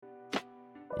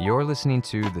You're listening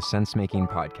to the Sensemaking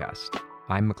podcast.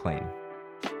 I'm McLean.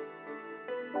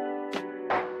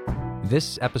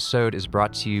 This episode is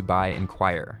brought to you by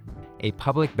Inquire, a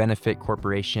public benefit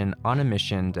corporation on a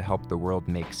mission to help the world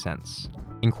make sense.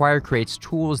 Inquire creates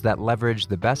tools that leverage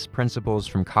the best principles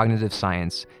from cognitive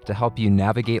science to help you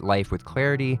navigate life with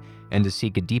clarity and to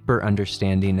seek a deeper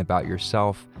understanding about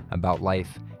yourself, about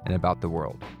life, and about the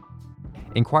world.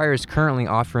 Inquire is currently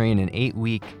offering an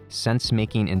 8-week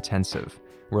sense-making intensive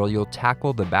where you'll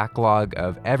tackle the backlog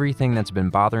of everything that's been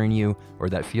bothering you or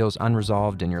that feels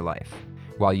unresolved in your life,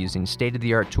 while using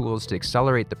state-of-the-art tools to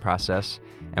accelerate the process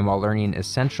and while learning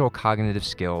essential cognitive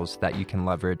skills that you can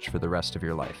leverage for the rest of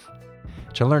your life.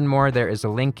 To learn more, there is a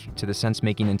link to the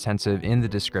Sense-Making Intensive in the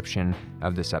description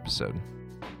of this episode.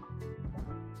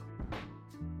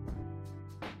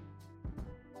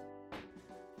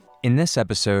 In this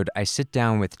episode, I sit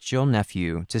down with Jill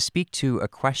Nephew to speak to a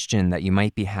question that you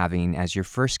might be having as you're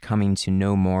first coming to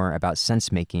know more about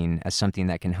sense-making as something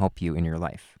that can help you in your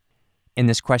life. And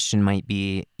this question might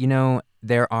be,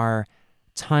 there are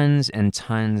tons and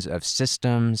tons of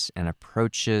systems and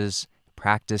approaches,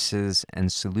 practices,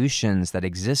 and solutions that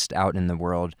exist out in the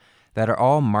world that are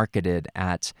all marketed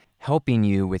at helping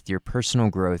you with your personal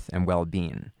growth and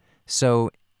well-being. So,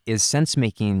 is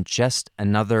sense-making just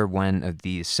another one of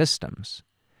these systems?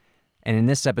 And in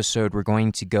this episode, we're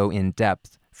going to go in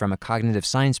depth from a cognitive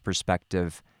science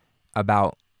perspective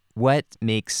about what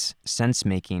makes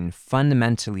sense-making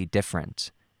fundamentally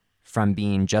different from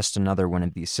being just another one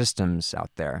of these systems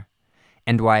out there,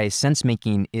 and why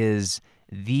sense-making is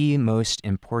the most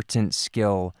important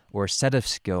skill or set of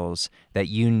skills that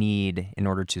you need in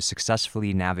order to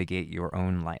successfully navigate your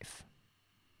own life.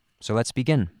 So let's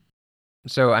begin.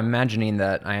 So I'm imagining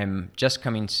that I am just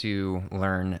coming to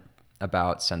learn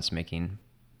about sense-making.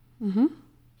 Mm-hmm.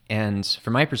 And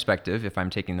from my perspective, if I'm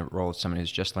taking the role of someone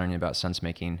who's just learning about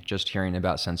sense-making, just hearing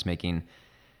about sense-making,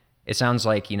 it sounds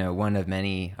like, one of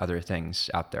many other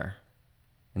things out there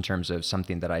in terms of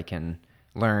something that I can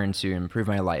learn to improve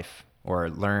my life or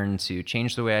learn to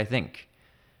change the way I think.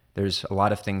 There's a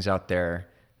lot of things out there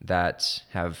that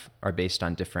are based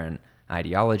on different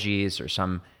ideologies or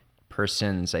some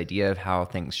person's idea of how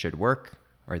things should work,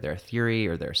 or their theory,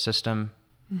 or their system.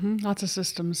 Mm-hmm. Lots of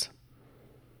systems.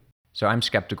 So I'm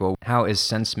skeptical. How is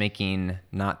sense-making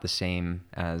not the same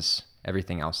as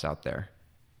everything else out there?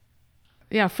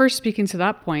 Yeah, first speaking to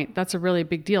that point, that's a really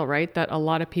big deal, right? That a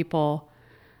lot of people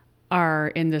are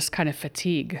in this kind of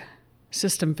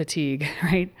system fatigue,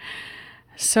 right?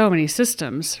 So many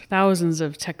systems, thousands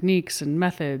of techniques and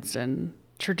methods and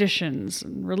traditions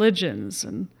and religions,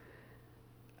 and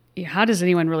how does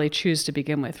anyone really choose to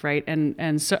begin with, right? And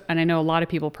I know a lot of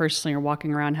people personally are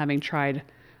walking around having tried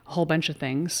a whole bunch of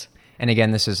things. And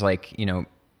again, this is like,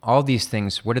 all these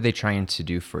things, what are they trying to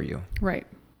do for you? Right.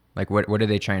 Like what are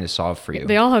they trying to solve for you?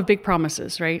 They all have big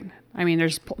promises, right? I mean,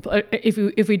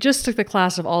 if we just took the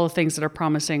class of all the things that are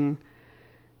promising,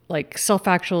 like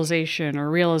self-actualization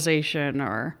or realization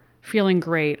or feeling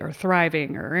great or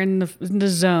thriving or in the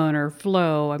zone or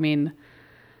flow, I mean,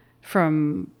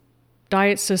 from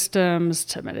diet systems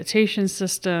to meditation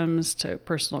systems to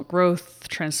personal growth,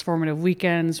 transformative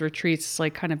weekends, retreats, it's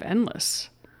like kind of endless.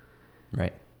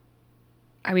 Right.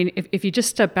 I mean, if you just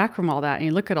step back from all that and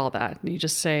you look at all that and you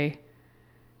just say,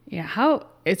 you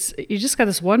just got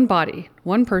this one body,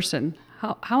 one person.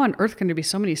 How on earth can there be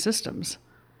so many systems?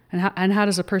 And how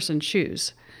does a person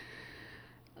choose?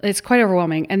 It's quite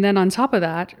overwhelming. And then on top of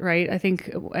that, right, I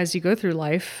think as you go through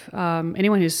life,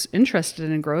 anyone who's interested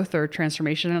in growth or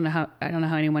transformation, I don't know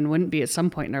how anyone wouldn't be at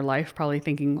some point in their life, probably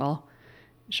thinking, well,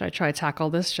 should I try to tackle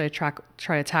this? Should I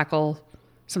try to tackle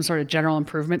some sort of general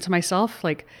improvement to myself?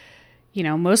 Like,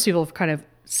 most people have kind of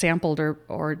sampled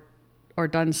or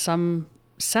done some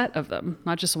set of them,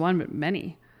 not just one, but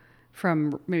many,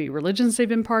 from maybe religions they've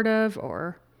been part of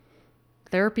or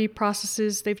therapy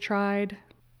processes they've tried.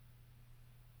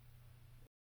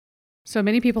 So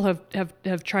many people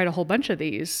have tried a whole bunch of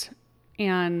these,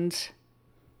 and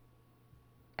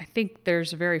I think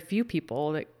there's very few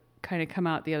people that kind of come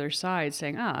out the other side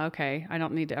saying, okay, I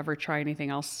don't need to ever try anything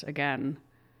else again.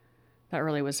 That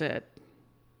really was it.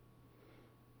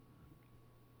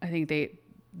 I think the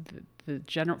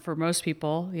general, for most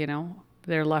people,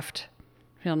 they're left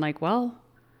feeling like, well,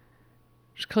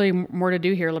 there's clearly more to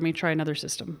do here. Let me try another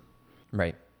system.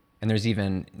 Right. And there's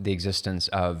even the existence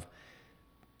of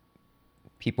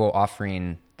people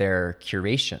offering their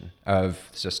curation of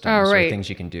systems or things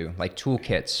you can do, like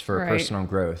toolkits for personal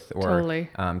growth or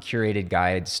curated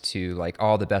guides to like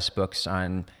all the best books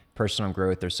on personal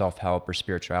growth or self-help or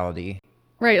spirituality.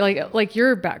 Right, like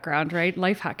your background, right?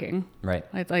 Life hacking. Right.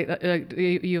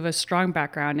 You have a strong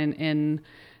background in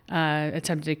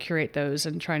attempting to curate those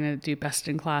and trying to do best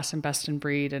in class and best in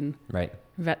breed and Right.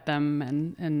 vet them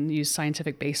and use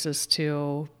scientific basis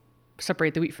to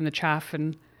separate the wheat from the chaff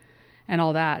and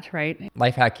all that, right?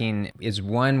 Life hacking is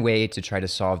one way to try to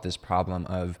solve this problem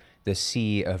of the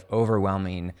sea of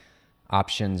overwhelming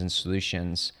options and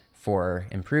solutions for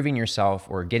improving yourself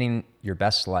or getting your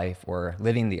best life or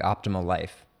living the optimal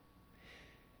life.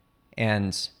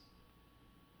 And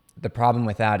the problem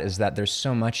with that is that there's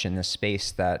so much in this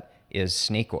space that is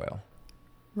snake oil.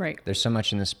 Right. There's so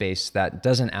much in this space that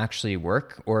doesn't actually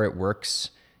work, or it works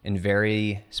in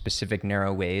very specific,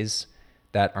 narrow ways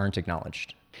that aren't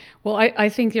acknowledged. Well, I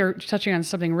think you're touching on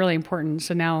something really important.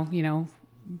 So now,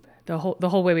 the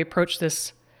whole way we approach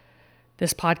this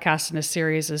podcast and this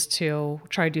series is to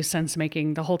try to do sense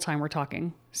making the whole time we're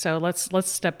talking. So let's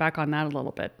step back on that a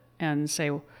little bit and say,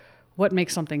 what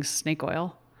makes something snake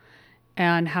oil,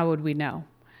 and how would we know?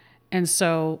 And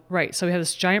so, right, so we have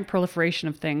this giant proliferation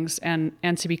of things, and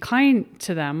to be kind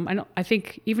to them. I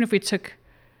think even if we took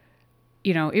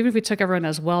everyone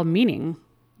as well-meaning,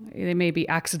 they may be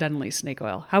accidentally snake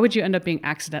oil. How would you end up being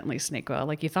accidentally snake oil?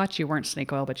 Like you thought you weren't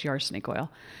snake oil, but you are snake oil.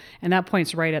 And that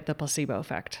points right at the placebo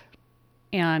effect.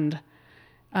 And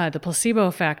the placebo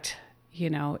effect,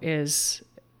 is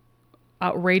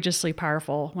outrageously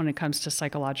powerful when it comes to the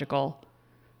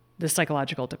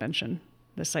psychological dimension.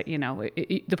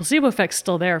 The placebo effect's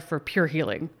still there for pure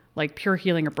healing, like pure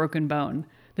healing a broken bone.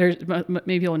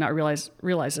 Maybe people will not realize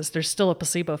this. There's still a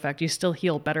placebo effect. You still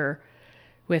heal better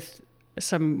with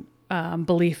some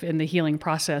belief in the healing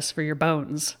process for your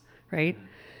bones, right?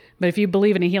 But if you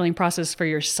believe in a healing process for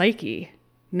your psyche,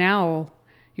 now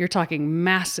you're talking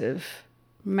massive,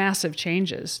 massive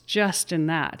changes just in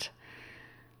that.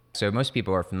 So most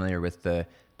people are familiar with the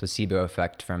placebo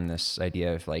effect from this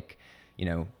idea of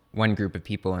one group of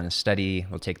people in a study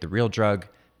will take the real drug,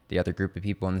 the other group of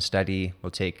people in the study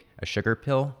will take a sugar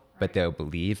pill, but they'll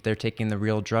believe they're taking the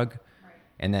real drug. Right.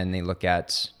 And then they look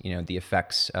at, the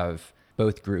effects of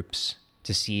both groups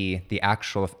to see the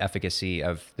actual efficacy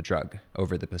of the drug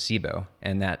over the placebo.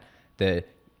 And that the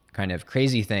kind of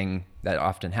crazy thing that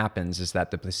often happens is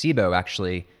that the placebo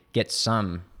actually gets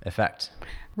some effect.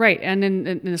 Right. And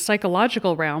in the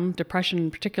psychological realm, depression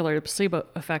in particular, the placebo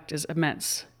effect is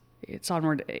immense. It's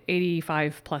onward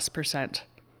 85+%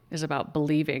 is about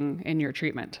believing in your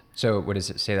treatment. So what does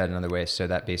it say that another way? So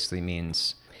that basically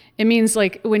means... It means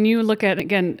like when you look at,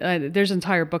 again, there's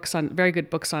very good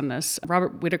books on this.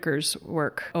 Robert Whitaker's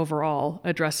work overall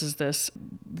addresses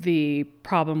the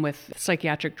problem with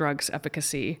psychiatric drugs'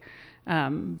 efficacy.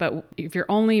 But if your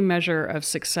only measure of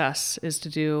success is to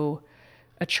do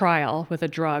a trial with a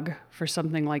drug for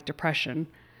something like depression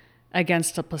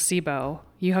against a placebo,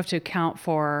 you have to account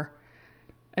for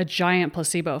a giant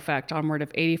placebo effect onward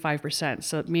of 85%.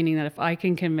 So meaning that if I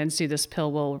can convince you this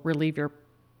pill will relieve your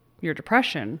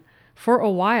depression, for a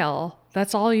while,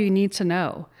 that's all you need to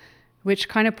know, which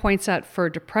kind of points at, for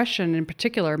depression in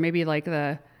particular, maybe like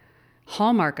the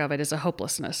hallmark of it is a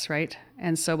hopelessness, right?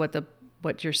 And so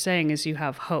what you're saying is you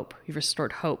have hope. You've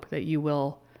restored hope that you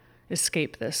will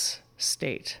escape this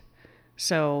state.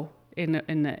 So in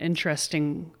an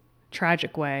interesting,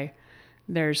 tragic way,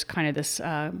 there's kind of this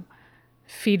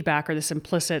feedback or this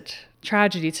implicit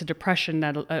tragedy to depression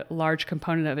that a large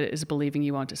component of it is believing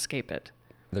you won't escape it.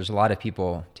 There's a lot of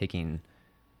people taking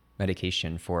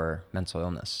medication for mental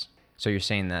illness. So you're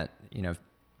saying that,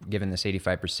 given this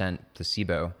 85%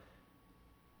 placebo,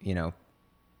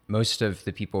 most of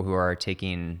the people who are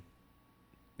taking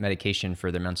medication for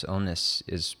their mental illness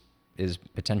is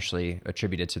potentially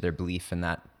attributed to their belief in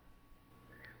that.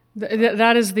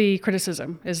 That is the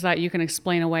criticism, is that you can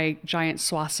explain away giant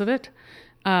swaths of it.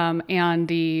 And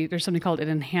there's something called an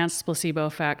enhanced placebo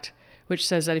effect, which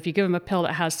says that if you give them a pill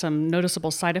that has some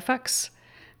noticeable side effects,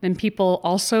 then people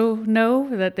also know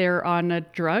that they're on a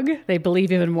drug. They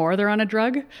believe even more they're on a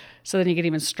drug. So then you get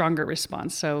even stronger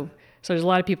response. So there's a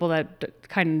lot of people that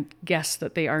kind of guess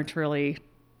that they aren't really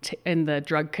in the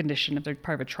drug condition if they're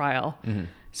part of a trial. Mm-hmm.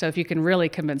 So if you can really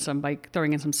convince them by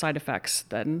throwing in some side effects,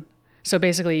 then... So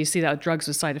basically you see that drugs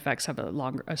with side effects have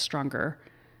a stronger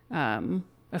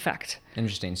effect.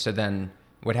 Interesting. So then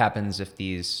what happens if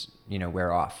these,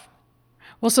 wear off?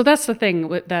 Well, so that's the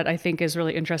thing that I think is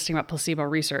really interesting about placebo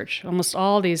research. Almost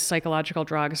all these psychological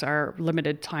drugs are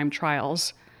limited time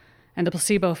trials, and the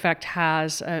placebo effect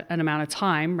has an amount of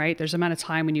time, right? There's an amount of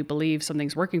time when you believe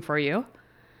something's working for you.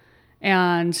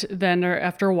 And then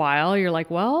after a while, you're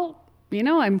like, well,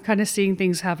 I'm kind of seeing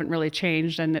things haven't really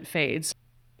changed, and it fades.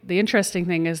 The interesting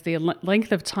thing is the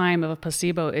length of time of a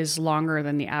placebo is longer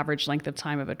than the average length of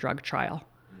time of a drug trial.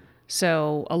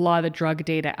 So a lot of the drug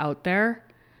data out there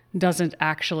doesn't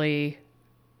actually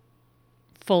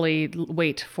fully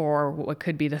wait for what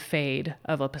could be the fade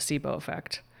of a placebo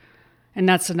effect. And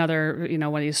that's another, one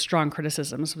of these strong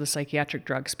criticisms of the psychiatric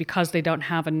drugs, because they don't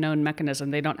have a known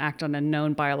mechanism. They don't act on a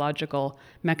known biological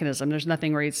mechanism. There's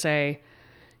nothing where you'd say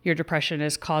your depression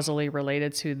is causally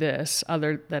related to this,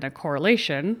 other than a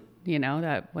correlation,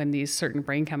 that when these certain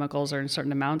brain chemicals are in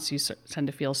certain amounts, you tend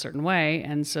to feel a certain way.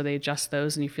 And so they adjust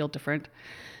those and you feel different.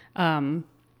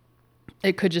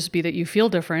 It could just be that you feel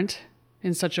different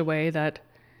in such a way that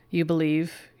you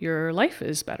believe your life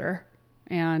is better.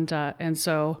 And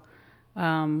so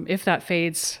if that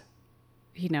fades,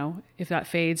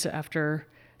 after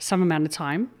some amount of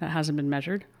time that hasn't been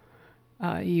measured,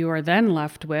 you are then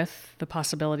left with the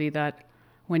possibility that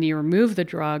when you remove the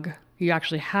drug, you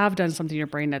actually have done something in your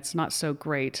brain that's not so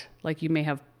great. Like you may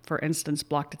have, for instance,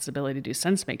 blocked its ability to do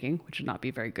sense making, which would not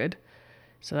be very good.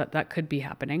 So that could be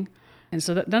happening. And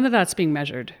so none of that's being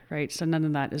measured, right? So none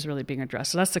of that is really being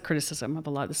addressed. So that's the criticism of a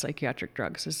lot of the psychiatric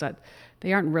drugs, is that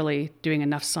they aren't really doing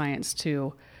enough science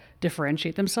to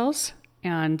differentiate themselves,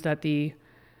 and that the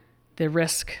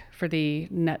risk for the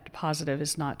net positive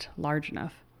is not large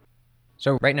enough.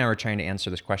 So right now we're trying to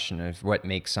answer this question of what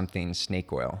makes something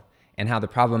snake oil, and how the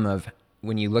problem of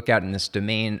when you look out in this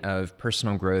domain of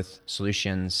personal growth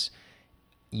solutions,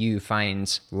 you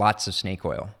find lots of snake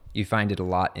oil. You find it a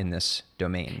lot in this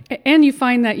domain. And you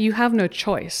find that you have no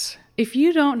choice. If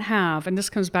you don't have, and this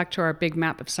comes back to our big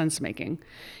map of sense making,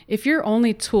 if your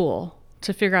only tool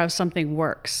to figure out if something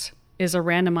works is a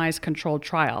randomized controlled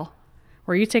trial,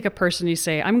 where you take a person, you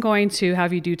say, I'm going to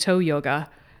have you do toe yoga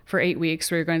for 8 weeks,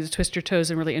 where you're going to twist your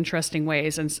toes in really interesting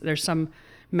ways, and there's some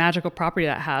magical property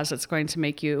that has that's going to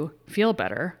make you feel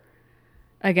better,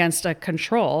 against a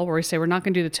control where we say, we're not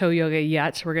going to do the toe yoga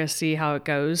yet, we're going to see how it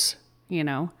goes,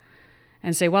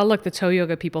 and say, well, look, the toe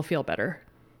yoga people feel better.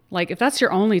 Like, if that's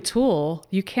your only tool,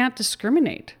 you can't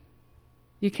discriminate.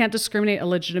 You can't discriminate a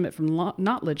legitimate from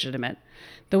not legitimate.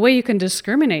 The way you can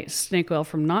discriminate snake oil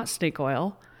from not snake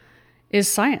oil is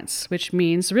science, which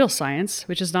means real science,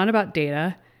 which is not about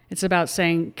data. It's about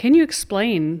saying, can you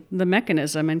explain the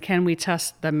mechanism, and can we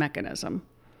test the mechanism?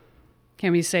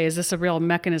 Can we say, is this a real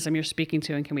mechanism you're speaking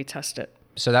to, and can we test it?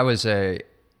 So that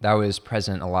was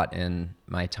present a lot in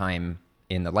my time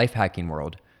in the life hacking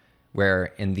world,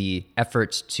 where in the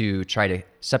efforts to try to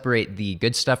separate the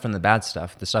good stuff from the bad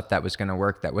stuff, the stuff that was going to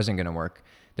work, that wasn't going to work,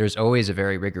 there's always a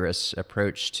very rigorous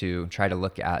approach to try to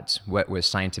look at what was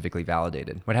scientifically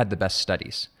validated, what had the best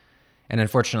studies. And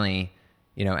unfortunately,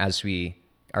 as we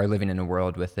are living in a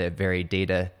world with a very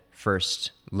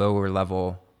data-first,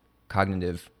 lower-level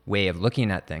cognitive way of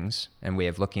looking at things and way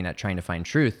of looking at trying to find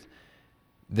truth,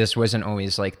 this wasn't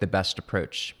always like the best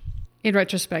approach. In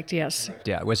retrospect, yes.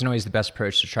 Yeah, it wasn't always the best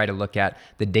approach to try to look at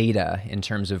the data in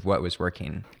terms of what was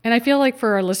working. And I feel like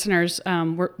for our listeners,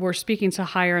 we're speaking to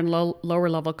higher and lower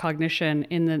level cognition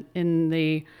in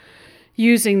the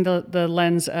using the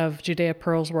lens of Judea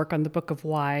Pearl's work on the Book of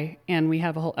Why, and we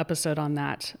have a whole episode on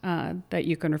that that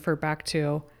you can refer back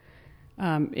to.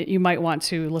 You might want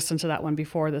to listen to that one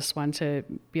before this one to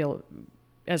be able.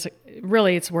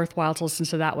 Really, it's worthwhile to listen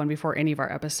to that one before any of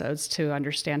our episodes to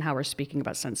understand how we're speaking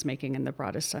about sense making in the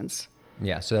broadest sense.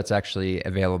 Yeah, so that's actually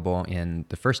available in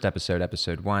the first episode,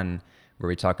 episode 1, where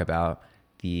we talk about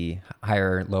the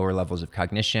higher, lower levels of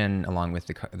cognition, along with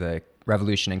the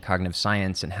revolution in cognitive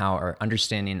science, and how our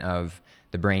understanding of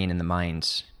the brain and the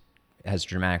mind has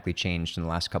dramatically changed in the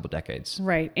last couple decades.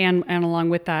 Right, and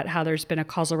along with that, how there's been a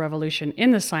causal revolution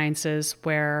in the sciences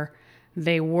where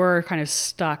they were kind of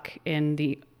stuck in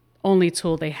the only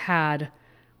tool they had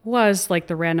was like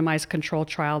the randomized control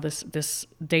trial, this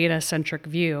data-centric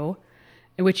view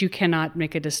in which you cannot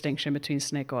make a distinction between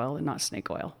snake oil and not snake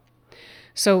oil.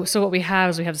 So what we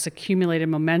have is this accumulated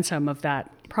momentum of that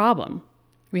problem.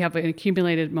 We have an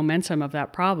accumulated momentum of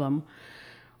that problem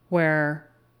where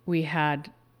we had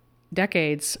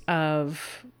decades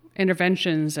of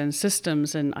interventions and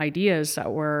systems and ideas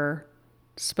that were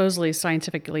supposedly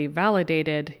scientifically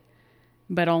validated,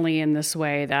 but only in this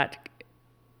way that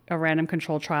a random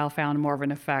control trial found more of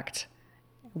an effect,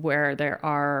 where there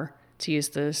are, to use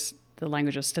the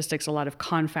language of statistics, a lot of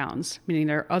confounds, meaning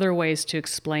there are other ways to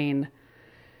explain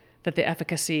that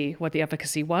what the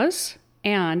efficacy was,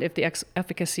 and if the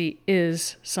efficacy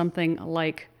is something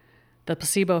like the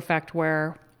placebo effect,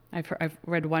 where I've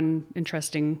read one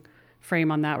interesting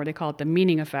frame on that where they call it the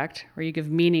meaning effect, where you give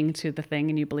meaning to the thing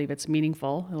and you believe it's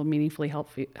meaningful, it'll meaningfully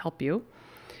help you.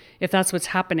 If that's what's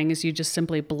happening, is you just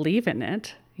simply believe in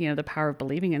it the power of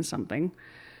believing in something,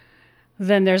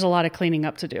 then there's a lot of cleaning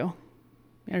up to do.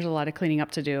 There's a lot of cleaning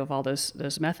up to do of all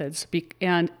those methods.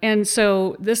 And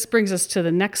so this brings us to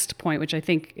the next point, which I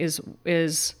think it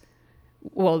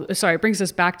brings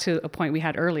us back to a point we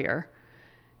had earlier,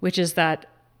 which is that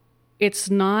it's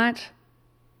not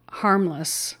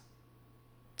harmless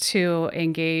to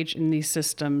engage in these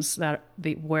systems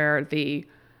where the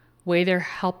way they're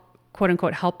quote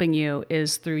unquote helping you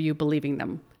is through you believing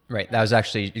them. Right. That was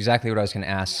actually exactly what I was going to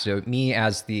ask. So me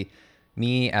as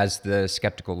the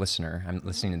skeptical listener, I'm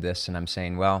listening to this and I'm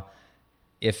saying, well,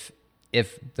 if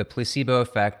the placebo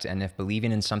effect and if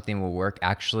believing in something will work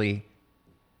actually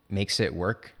makes it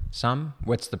work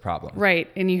what's the problem? Right.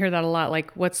 And you hear that a lot.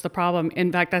 Like, what's the problem?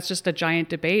 In fact, that's just a giant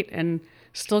debate and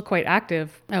still quite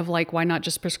active of like, why not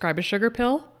just prescribe a sugar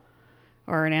pill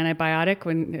or an antibiotic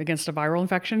against a viral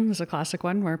infection is a classic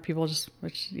one where people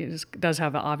which does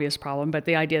have an obvious problem. But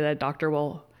the idea that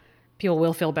people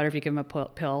will feel better if you give them a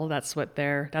pill. That's what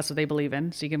they believe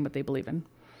in. So you give them what they believe in.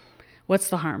 What's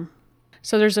the harm?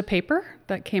 So there's a paper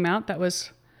that came out that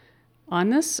was on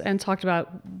this and talked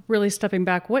about really stepping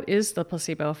back. What is the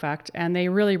placebo effect? And they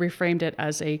really reframed it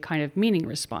as a kind of meaning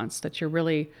response that you're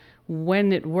really,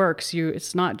 when it works,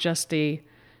 it's not just a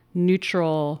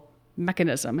neutral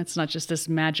mechanism. It's not just this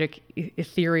magic,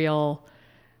 ethereal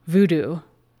voodoo,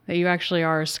 that you actually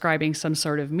are ascribing some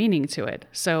sort of meaning to it.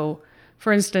 So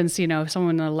for instance, if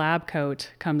someone in a lab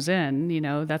coat comes in,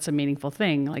 that's a meaningful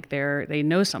thing. Like they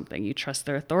know something. You trust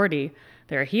their authority.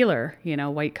 They're a healer,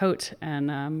 white coat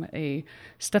and a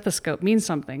stethoscope means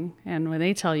something. And when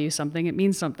they tell you something, it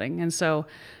means something. And so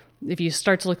if you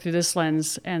start to look through this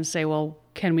lens and say, well,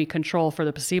 can we control for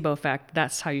the placebo effect?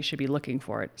 That's how you should be looking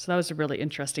for it. So that was a really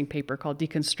interesting paper called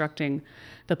Deconstructing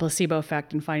the Placebo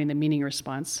Effect and Finding the Meaning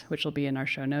Response, which will be in our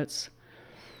show notes.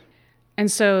 And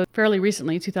so fairly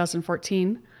recently,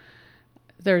 2014,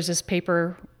 there's this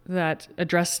paper that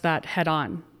addressed that head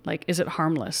on. Like, is it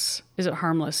harmless? Is it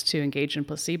harmless to engage in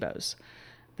placebos?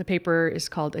 The paper is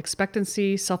called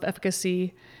Expectancy,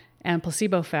 Self-Efficacy, and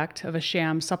Placebo Effect of a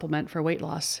Sham Supplement for Weight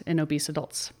Loss in Obese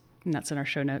Adults. And that's in our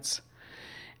show notes.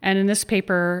 And in this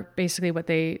paper, basically what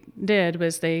they did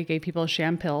was they gave people a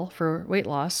sham pill for weight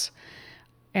loss.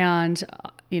 And,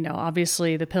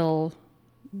 obviously the pill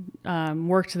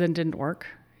worked, then didn't work.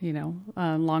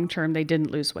 Long term, they didn't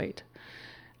lose weight.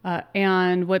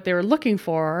 And what they were looking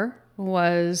for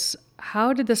was,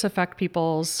 how did this affect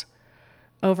people's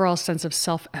overall sense of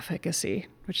self-efficacy,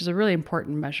 which is a really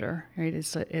important measure, right?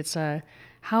 It's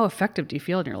how effective do you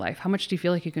feel in your life? How much do you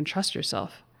feel like you can trust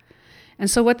yourself? And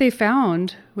so what they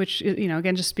found, which,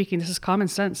 again, just speaking, this is common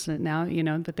sense now,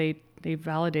 that they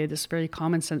validated this very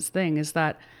common sense thing, is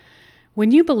that when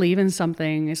you believe in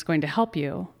something is going to help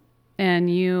you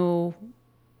and you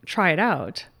try it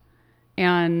out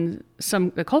and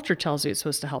the culture tells you it's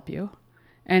supposed to help you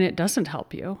and it doesn't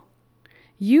help you,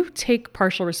 you take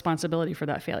partial responsibility for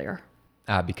that failure.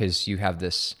 Because you have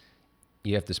this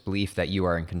belief that you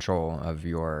are in control of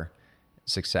your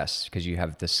success because you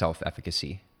have this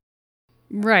self-efficacy.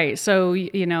 Right. So,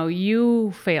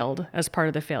 you failed as part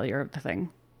of the failure of the thing.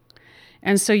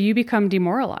 And so you become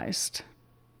demoralized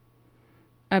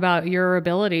about your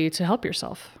ability to help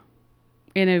yourself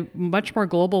in a much more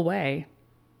global way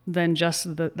than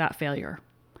just that failure.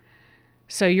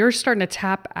 So you're starting to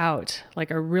tap out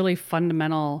like a really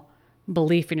fundamental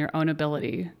belief in your own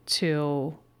ability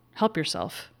to help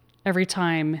yourself every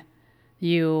time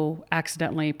you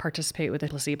accidentally participate with a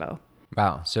placebo.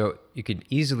 Wow. So you could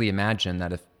easily imagine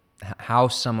that how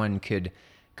someone could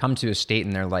come to a state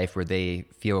in their life where they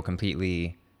feel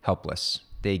completely helpless.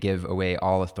 They give away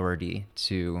all authority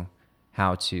to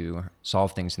how to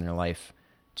solve things in their life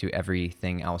to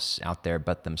everything else out there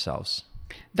but themselves.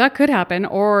 That could happen,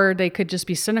 or they could just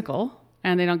be cynical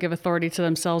and they don't give authority to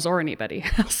themselves or anybody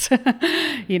else.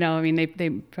 They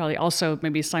probably also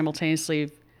maybe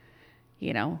simultaneously,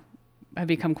 have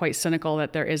become quite cynical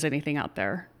that there is anything out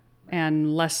there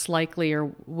and less likely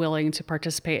or willing to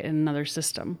participate in another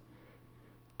system.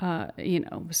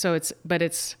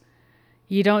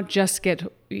 You don't just get,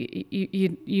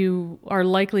 you are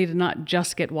likely to not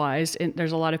just get wise. And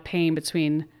there's a lot of pain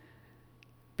between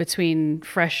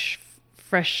fresh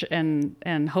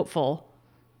and hopeful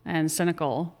and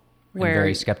cynical, and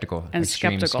very skeptical, and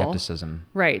extreme skepticism.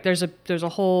 Right. There's a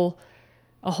whole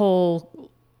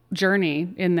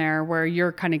journey in there where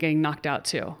you're kind of getting knocked out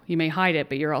too. You may hide it,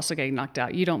 but you're also getting knocked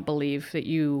out. You don't believe that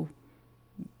you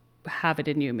have it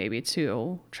in you maybe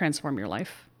to transform your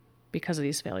life because of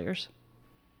these failures.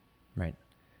 Right.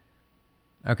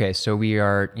 Okay. So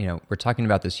we're talking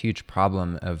about this huge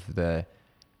problem of the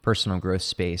personal growth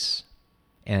space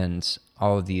and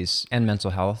all of these, and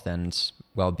mental health and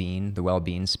well-being, the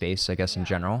well-being space, I guess, in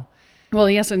general. Well,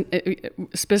 yes, and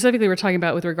specifically we're talking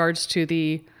about with regards to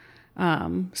the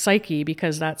psyche,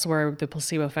 because that's where the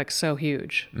placebo effect's so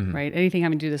huge, right? Anything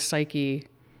having to do with the psyche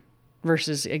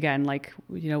versus, again, like,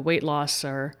 weight loss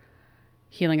or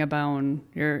healing a bone,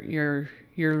 you're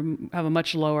have a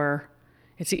much lower.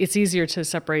 It's easier to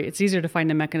separate. It's easier to find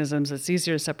the mechanisms. It's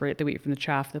easier to separate the wheat from the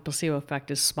chaff. The placebo effect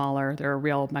is smaller. There are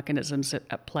real mechanisms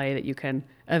at play that you can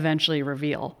eventually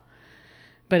reveal.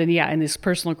 But in this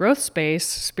personal growth space,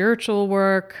 spiritual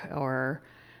work or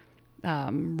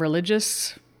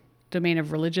religious domain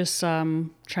of religious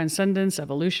transcendence,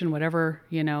 evolution, whatever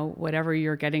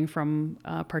you're getting from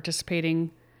participating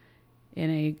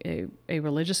in a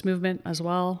religious movement as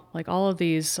well. Like all of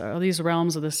these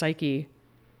realms of the psyche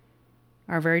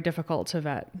are very difficult to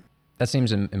vet. That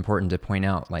seems important to point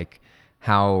out, like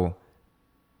how,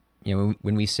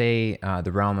 when we say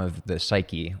the realm of the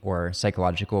psyche or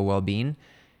psychological well-being,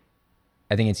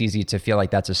 I think it's easy to feel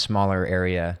like that's a smaller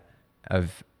area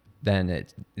that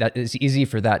it's easy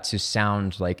for that to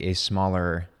sound like a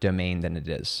smaller domain than it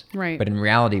is. Right. But in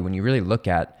reality, when you really look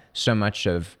at so much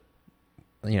of,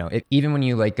 even when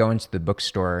you like go into the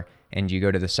bookstore and you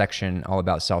go to the section all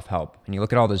about self-help and you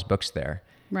look at all those books there,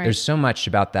 Right. there's so much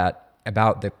about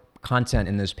the content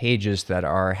in those pages that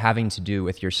are having to do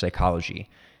with your psychology,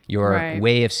 your Right.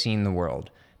 way of seeing the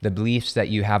world, the beliefs that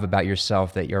you have about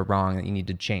yourself that you're wrong, that you need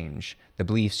to change, the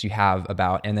beliefs you have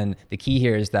about, and then the key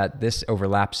here is that this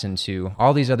overlaps into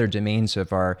all these other domains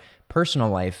of our personal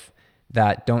life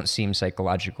that don't seem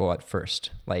psychological at first,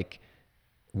 like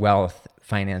wealth,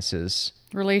 finances,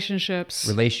 Relationships,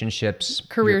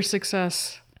 career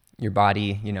success, your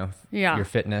body, Yeah. your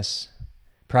fitness,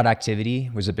 productivity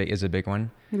is a big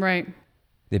one. Right.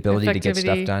 The ability to get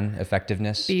stuff Effectivity, done,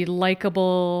 effectiveness. Be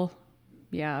likable,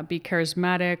 be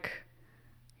charismatic.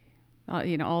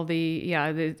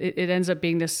 It ends up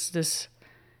being this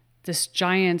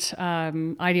giant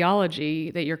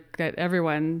ideology that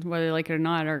everyone, whether they like it or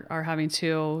not, are having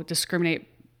to discriminate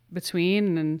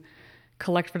between and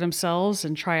collect for themselves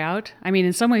and try out. I mean,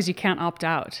 in some ways, you can't opt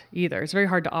out either. It's very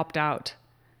hard to opt out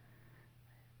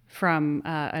from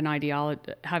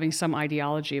having some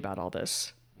ideology about all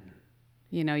this.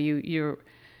 You're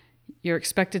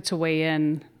expected to weigh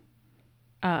in,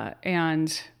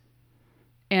 and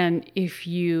if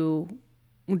you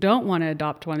don't want to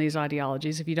adopt one of these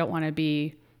ideologies, if you don't want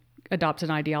to adopt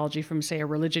an ideology from, say, a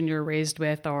religion you're raised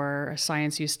with, or a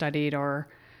science you studied, or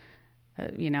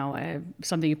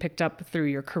something you picked up through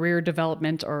your career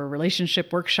development or a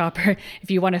relationship workshop,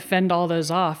 if you want to fend all those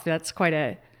off, you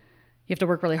have to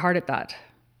work really hard at that.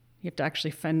 You have to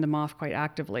actually fend them off quite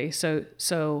actively.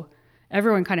 So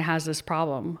everyone kind of has this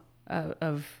problem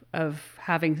of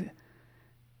having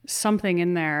something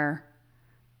in there,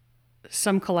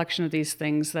 some collection of these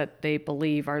things that they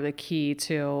believe are the key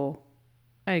to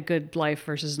a good life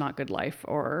versus not good life,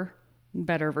 or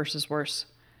better versus worse.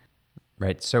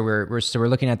 Right. So we're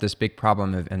looking at this big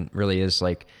problem and really is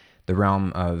like the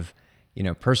realm of,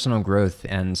 personal growth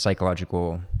and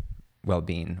psychological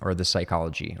well-being, or the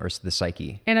psychology, or the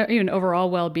psyche. And even overall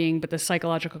well-being, but the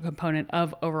psychological component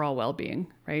of overall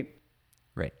well-being, right?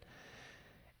 Right.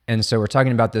 And so we're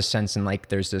talking about this sense, and like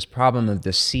there's this problem of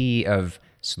the sea of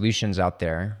solutions out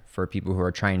there for people who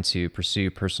are trying to pursue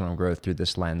personal growth through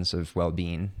this lens of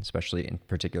well-being, especially in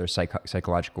particular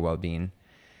psychological well-being.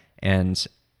 And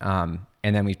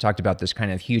then we've talked about this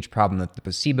kind of huge problem of the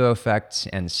placebo effect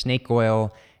and snake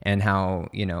oil, and how,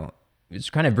 it's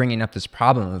kind of bringing up this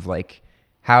problem of like,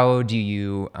 how do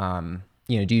you,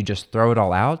 do you just throw it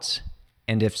all out?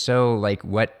 And if so, like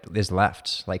what is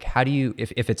left? Like how do you,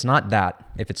 if it's not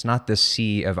this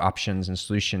sea of options and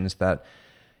solutions that,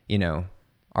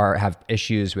 have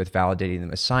issues with validating them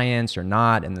with science or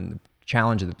not, and then the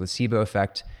challenge of the placebo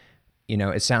effect,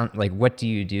 it sounds like, what do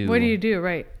you do? What do you do?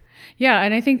 Right. Yeah.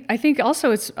 And I think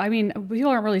also people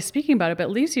aren't really speaking about it, but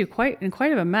it leaves you quite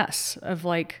of a mess of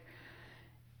like,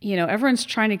 everyone's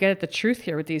trying to get at the truth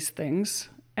here with these things.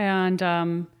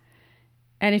 And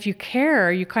if you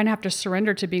care, you kind of have to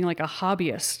surrender to being like a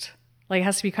hobbyist. Like it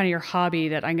has to be kind of your hobby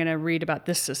that I'm going to read about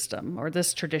this system or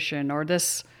this tradition or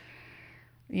this,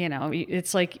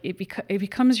 it's like it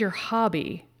becomes your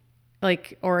hobby,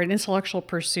 like, or an intellectual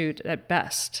pursuit at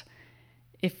best,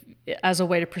 as a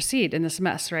way to proceed in this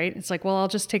mess, right? It's like, well, I'll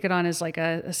just take it on as like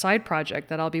a side project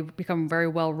that I'll become very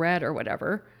well read or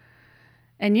whatever.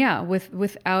 And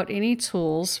without any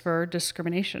tools for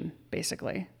discrimination,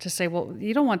 basically, to say, well,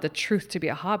 you don't want the truth to be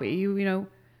a hobby.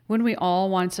 Wouldn't we all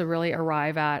want to really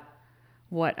arrive at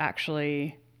what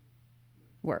actually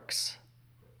works?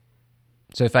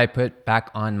 So if I put back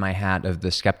on my hat of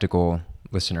the skeptical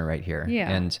listener right here, Yeah.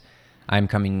 and I'm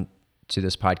coming to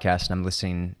this podcast and I'm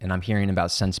listening and I'm hearing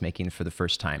about sense making for the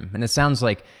first time, and it sounds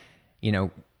like,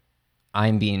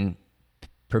 I'm being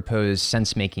proposed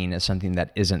sense making as something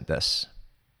that isn't this.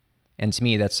 And to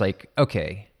me, that's like,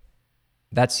 okay,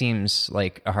 that seems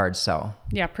like a hard sell.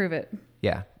 Yeah, prove it.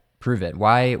 Yeah, prove it.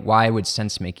 Why would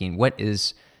sense making? What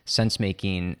is sense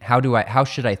making? How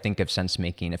should I think of sense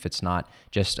making if it's not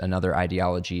just another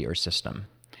ideology or system?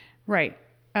 Right.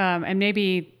 And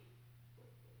maybe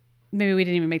we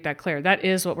didn't even make that clear. That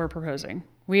is what we're proposing.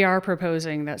 We are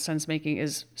proposing that sense making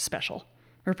is special.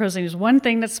 We're proposing there's one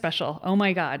thing that's special. Oh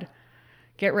my God,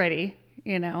 get ready,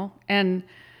 And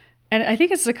I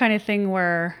think it's the kind of thing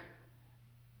where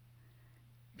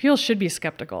people should be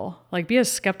skeptical. Like, be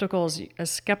as skeptical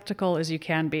as you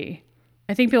can be.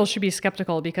 I think people should be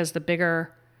skeptical because the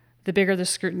bigger the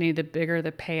scrutiny, the bigger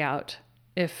the payout.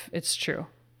 If it's true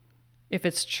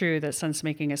that sense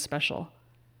making is special.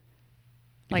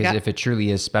 Because if it truly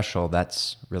is special,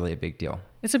 that's really a big deal.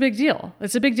 It's a big deal.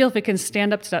 It's a big deal if it can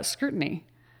stand up to that scrutiny.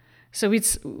 So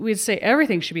we'd say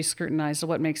everything should be scrutinized of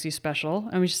what makes you special,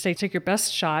 and we should say take your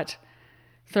best shot,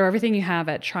 throw everything you have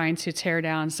at trying to tear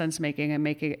down sense making and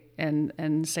make it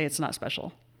and say it's not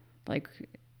special. Like,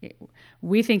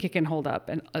 we think it can hold up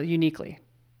and uniquely,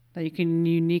 that you can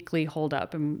uniquely hold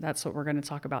up, and that's what we're going to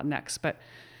talk about next. But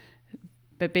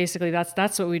basically,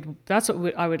 that's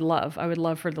what I would love. I would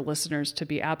love for the listeners to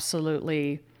be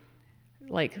absolutely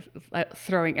like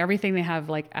throwing everything they have,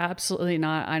 like, absolutely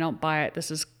not. I don't buy it. This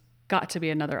has got to be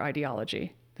another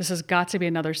ideology. This has got to be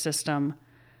another system.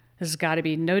 This has got to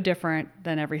be no different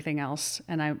than everything else.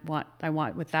 And I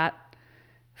want with that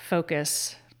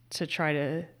focus to try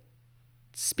to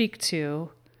speak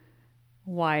to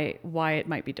why it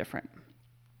might be different.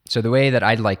 So the way that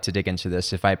I'd like to dig into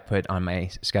this, if I put on my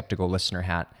skeptical listener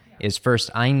hat, is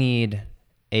first I need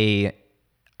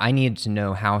to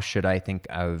know, how should I think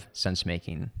of sense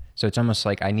making? So it's almost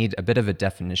like I need a bit of a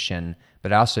definition,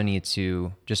 but I also need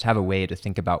to just have a way to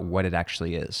think about what it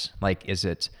actually is. Like, is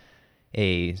it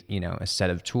a set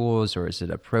of tools, or is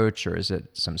it approach, or is it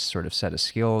some sort of set of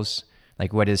skills?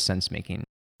 Like, what is sense making?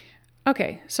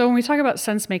 Okay, so when we talk about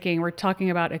sense making, we're talking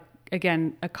about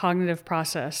a cognitive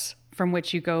process from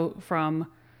which you go from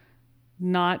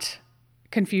not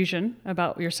confusion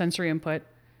about your sensory input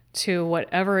to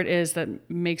whatever it is that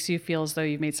makes you feel as though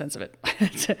you've made sense of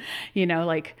it.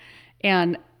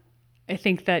 And I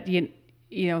think that,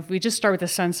 if we just start with the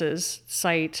senses,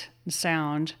 sight and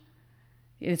sound,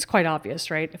 it's quite obvious,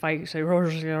 right? If I say,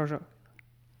 What?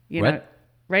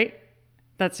 right?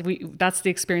 That's the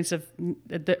experience of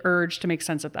the urge to make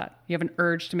sense of that. You have an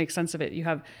urge to make sense of it.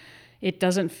 It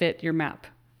doesn't fit your map.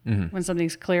 Mm-hmm. When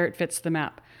something's clear, it fits the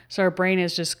map. So our brain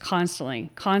is just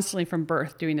constantly from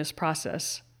birth doing this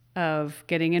process of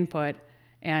getting input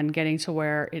and getting to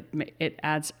where it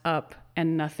adds up,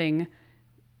 and nothing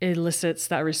elicits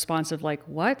that response of like,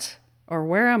 what, or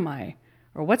where am I,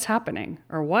 or what's happening,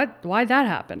 or why'd that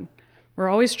happen? We're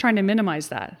always trying to minimize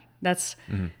that.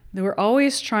 We're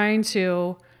always trying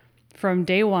to, from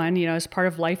day one, as part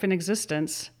of life and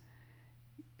existence,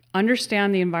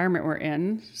 understand the environment we're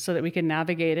in so that we can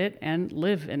navigate it and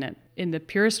live in it in the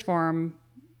purest form.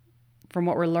 From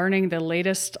what we're learning, the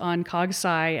latest on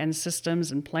cog-sci and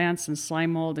systems and plants and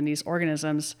slime mold and these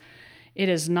organisms, it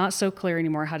is not so clear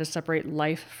anymore how to separate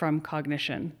life from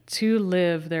cognition. To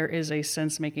live, there is a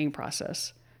sense-making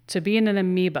process. To be in an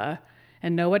amoeba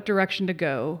and know what direction to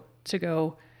go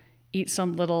eat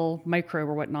some little microbe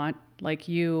or whatnot, like,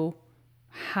 you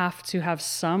have to have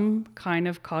some kind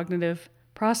of cognitive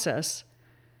process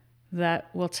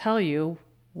that will tell you,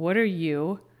 what are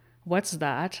you, what's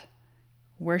that,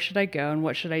 where should I go, and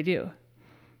what should I do?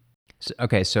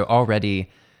 So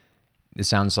already it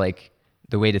sounds like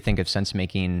the way to think of sense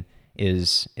making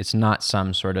is, it's not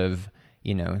some sort of,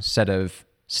 set of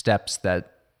steps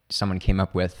that someone came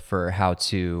up with for how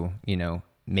to,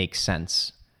 make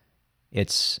sense.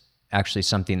 It's actually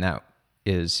something that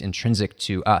is intrinsic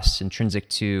to us, intrinsic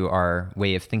to our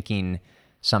way of thinking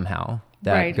somehow,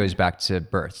 that Right. goes back to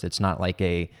birth. It's not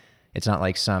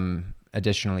like some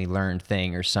additionally learned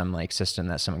thing or some like system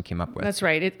that someone came up with. That's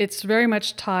right. It's very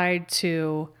much tied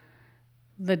to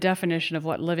the definition of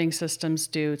what living systems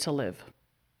do to live.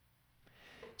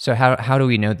 So how do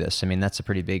we know this? I mean, that's a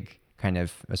pretty big kind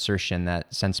of assertion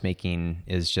that sense making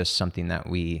is just something that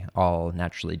we all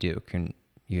naturally do. Can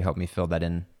you help me fill that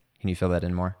in? Can you fill that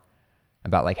in more?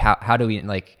 About like how do we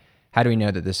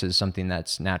know that this is something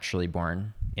that's naturally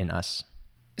born in us?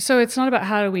 So it's not about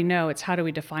how do we know, it's how do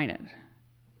we define it.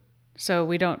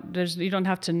 So you don't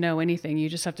have to know anything. You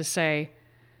just have to say,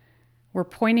 We're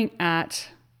pointing at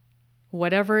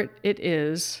whatever it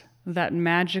is that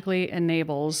magically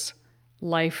enables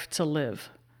life to live.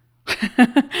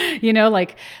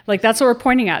 like that's what we're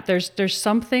pointing at. There's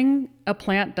something a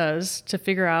plant does to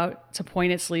figure out to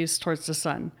point its leaves towards the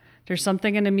sun. There's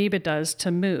something an amoeba does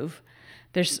to move.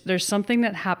 There's something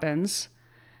that happens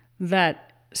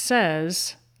that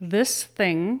says this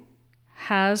thing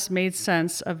has made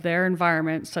sense of their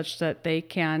environment such that they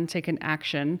can take an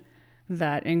action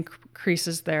that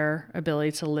increases their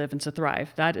ability to live and to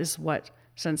thrive. That is what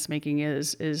sense making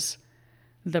is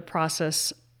the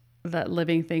process that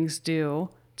living things do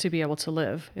to be able to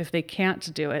live. If they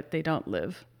can't do it, they don't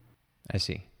live. I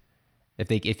see.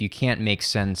 If you can't make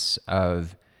sense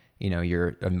of,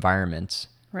 your environment,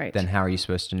 right, then how are you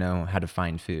supposed to know how to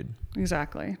find food?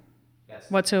 Exactly. Yes.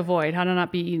 What to avoid, how to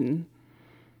not be eaten,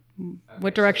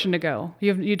 what direction to go.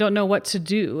 You don't know what to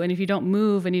do. And if you don't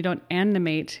move and you don't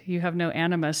animate, you have no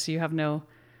animus, you have no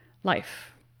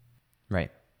life. Right.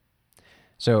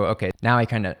 So, okay, now I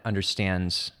kind of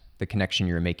understand the connection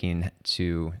you're making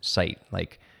to sight.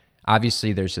 Like,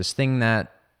 obviously there's this thing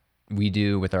that we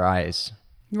do with our eyes.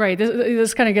 Right.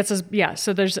 This kind of gets us, yeah.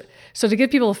 So to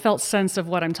give people a felt sense of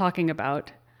what I'm talking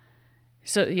about.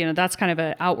 So, that's kind of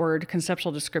an outward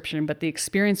conceptual description, but the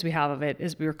experience we have of it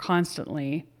is we're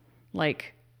constantly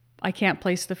like, I can't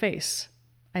place the face.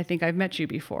 I think I've met you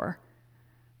before.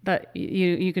 That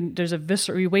you can, there's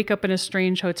you wake up in a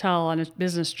strange hotel on a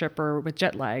business trip or with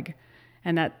jet lag.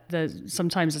 And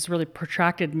sometimes it's really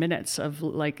protracted minutes of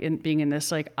being in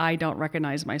this, I don't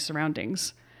recognize my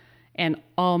surroundings. And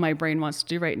all my brain wants to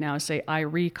do right now is say, I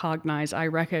recognize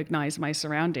my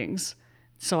surroundings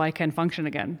so I can function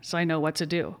again. So I know what to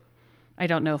do. I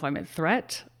don't know if I'm a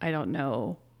threat. I don't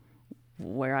know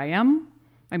where I am.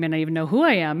 I may not even know who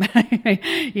I am.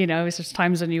 It's just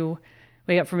times when you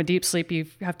wake up from a deep sleep, you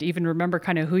have to even remember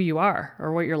kind of who you are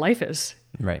or what your life is.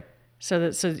 Right.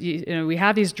 So we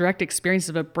have these direct experiences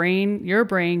of your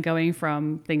brain going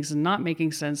from things not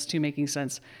making sense to making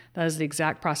sense. That is the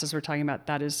exact process we're talking about.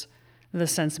 That is the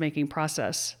sense-making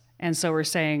process. And so we're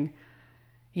saying,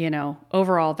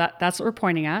 overall, that's what we're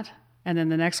pointing at. And then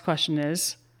the next question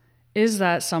is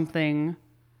that something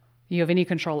you have any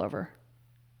control over?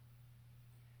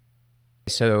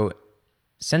 So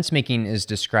sense-making is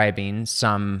describing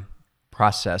some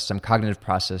cognitive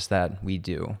process that we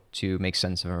do to make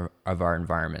sense of our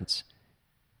environments.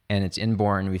 And it's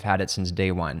inborn. We've had it since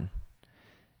day one.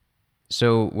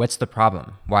 So what's the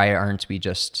problem? Why aren't we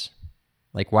just,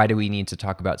 why do we need to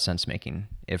talk about sense making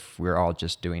if we're all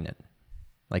just doing it?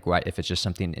 Why, if it's just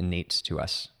something innate to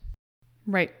us?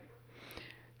 Right.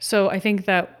 So I think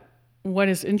that what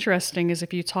is interesting is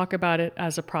if you talk about it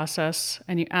as a process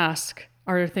and you ask,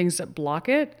 are there things that block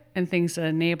it and things that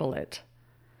enable it?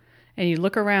 And you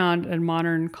look around in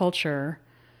modern culture,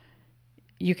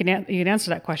 you can answer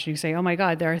that question. You say, oh my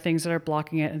God, there are things that are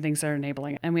blocking it and things that are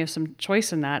enabling it. And we have some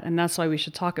choice in that. And that's why we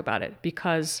should talk about it,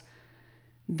 because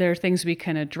there are things we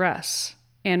can address.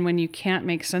 And when you can't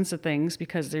make sense of things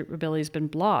because the ability's been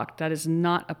blocked, that is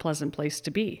not a pleasant place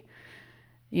to be.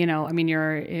 You're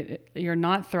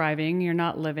not thriving, you're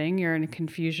not living, you're in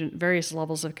confusion, various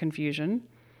levels of confusion,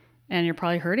 and you're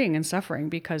probably hurting and suffering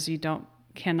because you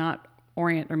cannot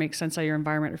orient or make sense of your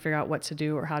environment or figure out what to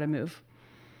do or how to move.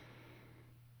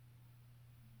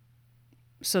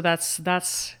 So that's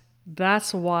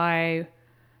why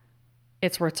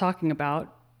it's worth talking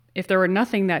about. If there were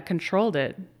nothing that controlled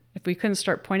it, if we couldn't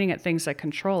start pointing at things that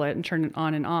control it and turn it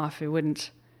on and off, it would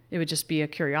just be a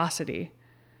curiosity.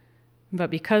 But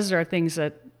because there are things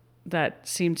that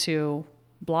seem to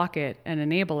block it and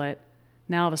enable it,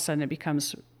 now all of a sudden it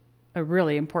becomes a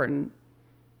really important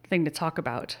thing to talk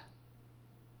about.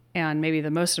 And maybe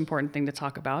the most important thing to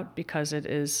talk about because it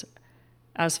is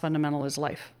as fundamental as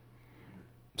life.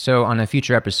 So on a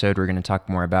future episode, we're going to talk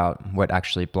more about what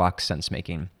actually blocks sense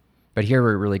making. But here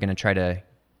we're really going to try to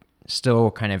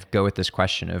still kind of go with this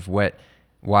question of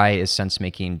why is sense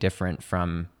making different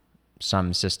from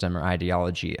some system or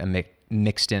ideology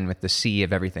mixed in with the sea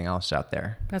of everything else out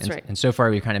there. That's right. And so far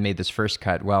we kind of made this first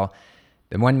cut. Well,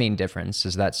 the one main difference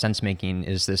is that sense making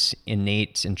is this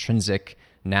innate, intrinsic,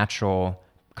 natural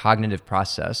cognitive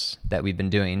process that we've been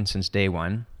doing since day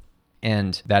one,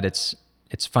 and that it's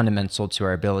fundamental to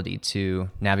our ability to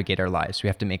navigate our lives. We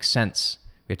have to make sense.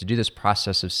 We have to do this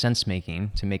process of sense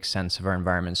making to make sense of our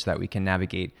environment so that we can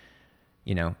navigate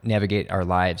our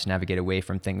lives, navigate away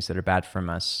from things that are bad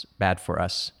for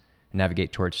us, and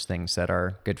navigate towards things that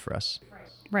are good for us.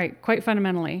 Right, quite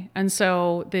fundamentally. And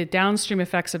so the downstream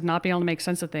effects of not being able to make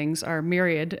sense of things are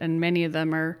myriad, and many of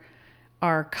them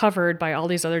are covered by all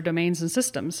these other domains and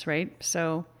systems, right?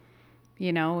 So,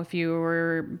 You know, if you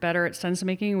were better at sense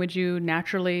making, would you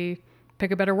naturally pick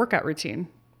a better workout routine?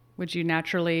 Would you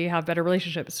naturally have better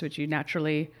relationships? Would you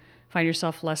naturally find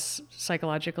yourself less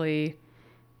psychologically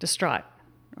distraught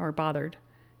or bothered?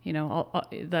 You know,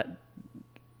 that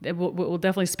we'll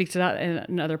definitely speak to that in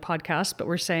another podcast, but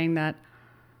we're saying that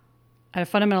at a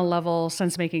fundamental level,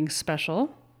 sense making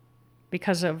special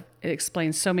because of it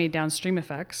explains so many downstream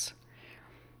effects.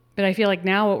 But I feel like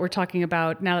now what we're talking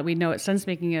about, now that we know what sense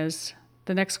making is,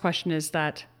 the next question is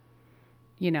that,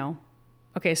 you know,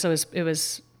 okay, so it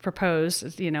was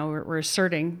proposed, you know, we're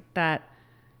asserting that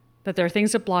there are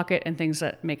things that block it and things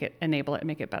that make it enable it and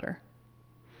make it better.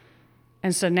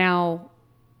 And so now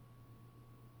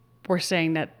we're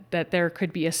saying that there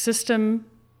could be a system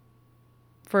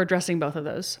for addressing both of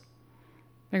those.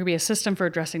 There could be a system for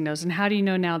addressing those. And how do you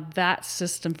know now that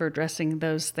system for addressing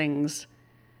those things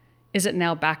isn't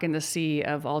now back in the sea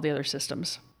of all the other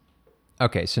systems?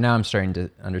 Okay, so now I'm starting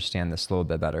to understand this a little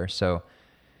bit better. So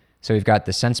we've got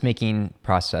the sense-making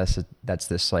process. That's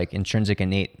this like intrinsic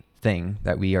innate thing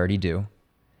that we already do.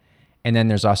 And then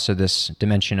there's also this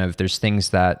dimension of there's things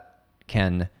that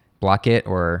can block it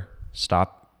or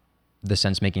stop the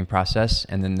sense-making process.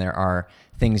 And then there are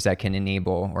things that can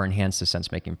enable or enhance the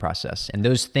sense-making process. And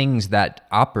those things that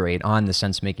operate on the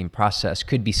sense-making process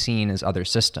could be seen as other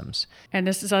systems. And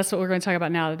that's what we're going to talk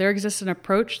about now. There exists an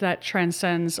approach that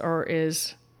transcends or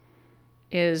is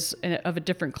of a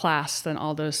different class than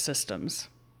all those systems.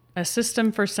 A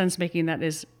system for sense-making that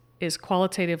is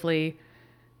qualitatively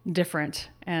different,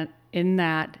 and in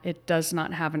that it does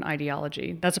not have an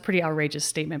ideology. That's a pretty outrageous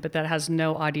statement, but that has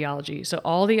no ideology. So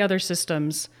all the other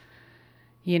systems,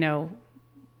 you know,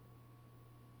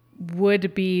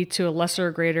 would be to a lesser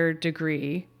or greater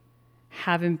degree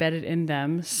have embedded in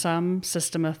them some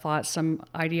system of thought, some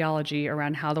ideology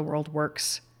around how the world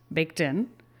works baked in.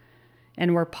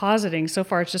 And we're positing, so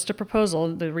far it's just a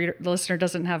proposal, the listener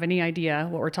doesn't have any idea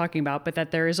what we're talking about, but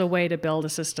that there is a way to build a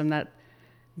system that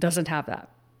doesn't have that.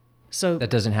 So that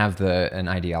doesn't have an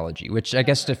ideology, which I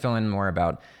guess to fill in more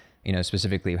about, you know,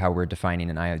 specifically how we're defining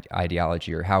an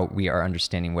ideology or how we are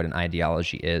understanding what an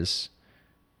ideology is.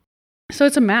 So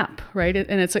it's a map, right?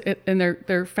 And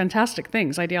they're fantastic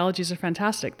things. Ideologies are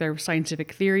fantastic. They're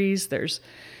scientific theories. There's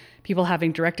people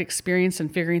having direct experience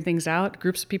and figuring things out,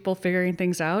 groups of people figuring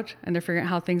things out, and they're figuring out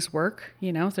how things work.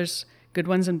 You know, there's good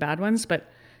ones and bad ones,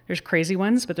 but there's crazy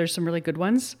ones, but there's some really good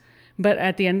ones. But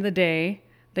at the end of the day,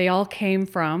 they all came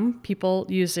from people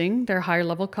using their higher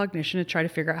level cognition to try to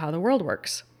figure out how the world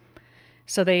works.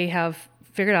 So they have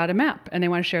figured out a map and they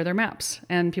want to share their maps.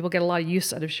 And people get a lot of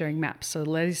use out of sharing maps. So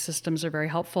these systems are very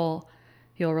helpful.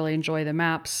 You'll really enjoy the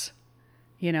maps.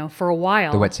 You know, for a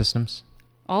while. The what systems?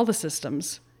 All the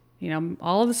systems. You know,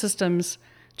 all of the systems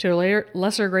to a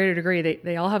lesser or greater degree,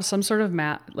 they all have some sort of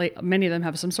map. Like many of them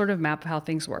have some sort of map of how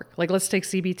things work. Like let's take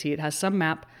CBT. It has some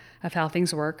map of how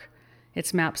things work.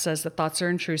 Its map says that thoughts are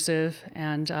intrusive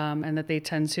and that they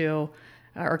tend to,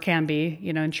 or can be,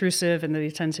 you know, intrusive, and that they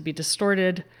tend to be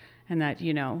distorted, and that,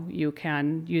 you know, you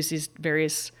can use these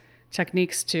various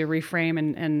techniques to reframe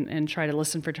and try to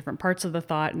listen for different parts of the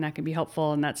thought, and that can be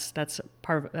helpful. And that's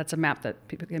a map that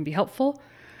people can be helpful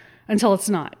until it's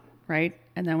not, right?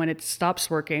 And then when it stops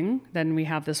working, then we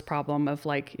have this problem of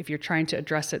like, if you're trying to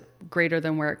address it greater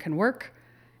than where it can work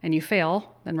and you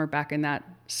fail, then we're back in that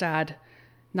sad,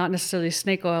 not necessarily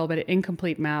snake oil, but an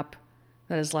incomplete map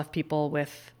that has left people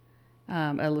with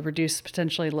a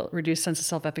potentially reduced sense of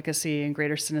self-efficacy and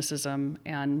greater cynicism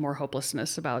and more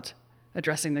hopelessness about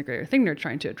addressing the greater thing they're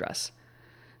trying to address.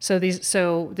 So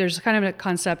there's kind of a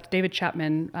concept, David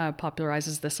Chapman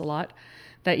popularizes this a lot,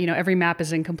 that, you know, every map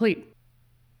is incomplete.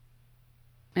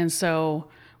 And so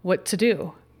what to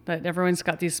do? That everyone's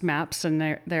got these maps and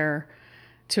they're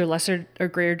to a lesser or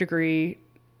greater degree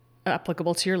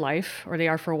applicable to your life, or they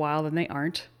are for a while, then they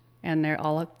aren't. And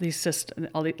a lot of these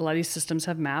systems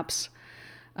have maps.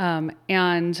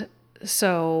 And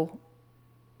so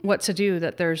what to do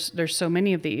that there's so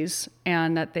many of these,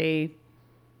 and that they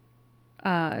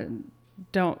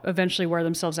don't eventually wear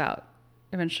themselves out.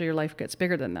 Eventually your life gets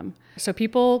bigger than them. So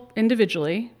people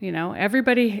individually, you know,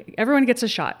 everyone gets a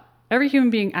shot. Every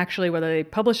human being actually, whether they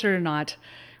publish it or not,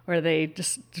 whether they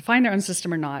just define their own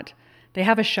system or not, they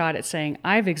have a shot at saying,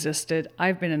 I've existed,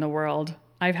 I've been in the world,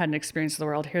 I've had an experience of the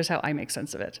world, here's how I make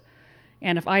sense of it.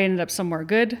 And if I ended up somewhere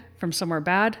good from somewhere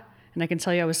bad, and I can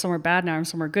tell you I was somewhere bad, now I'm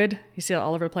somewhere good, you see it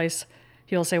all over the place,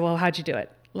 people say, well, how'd you do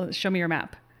it? Show me your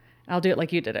map. I'll do it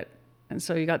like you did it. And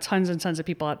so you got tons and tons of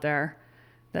people out there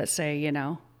that say, you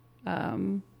know,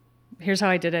 here's how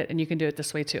I did it, and you can do it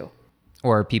this way too.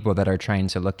 Or people that are trying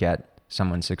to look at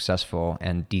someone successful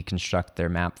and deconstruct their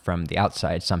map from the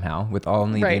outside somehow with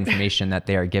only the information that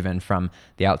they are given from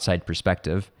the outside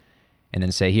perspective, and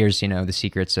then say, here's, the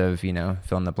secrets of,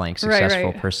 fill in the blank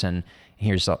successful person.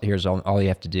 Here's all you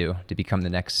have to do to become the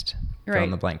next fill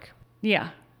in the blank. Yeah.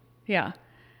 Yeah.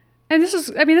 And this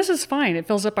is fine. It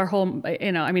fills up our whole,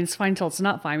 it's fine till it's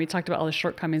not fine. We talked about all the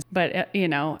shortcomings, but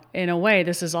in a way,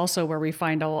 this is also where we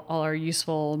find all our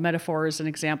useful metaphors and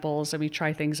examples, and we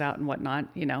try things out and whatnot,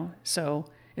 so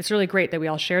it's really great that we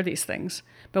all share these things.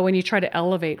 But when you try to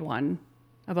elevate one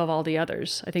above all the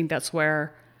others, I think that's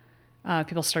where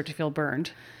people start to feel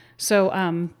burned.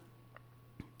 So,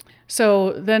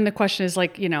 so then the question is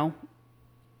like,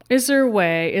 is there a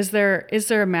way, is there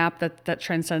a map that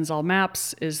transcends all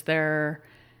maps? Is there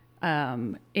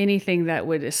anything that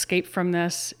would escape from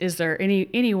this? Is there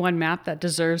any one map that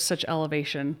deserves such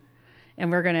elevation?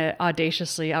 And we're going to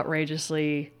audaciously,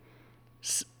 outrageously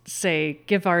say,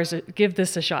 give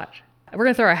this a shot. We're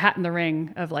going to throw our hat in the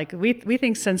ring of like, we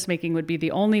think Sensemaking would be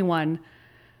the only one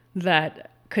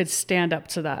that could stand up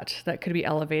to that could be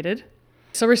elevated.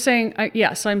 So we're saying,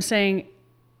 so I'm saying,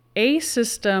 a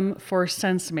system for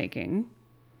sense-making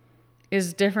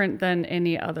is different than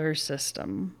any other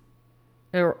system.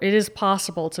 It is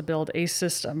possible to build a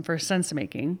system for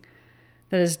sense-making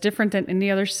that is different than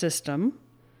any other system.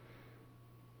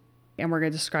 And we're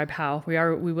going to describe how.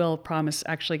 We will promise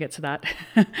actually get to that.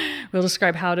 We'll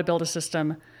describe how to build a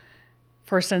system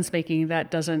for sense-making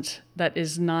that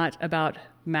is not about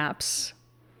maps.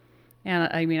 And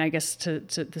I guess to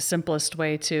the simplest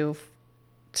way to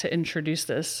introduce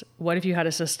this, what if you had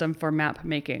a system for map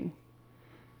making?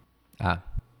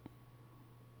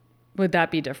 Would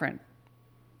that be different?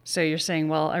 So you're saying,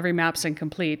 well, every map's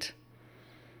incomplete.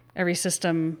 Every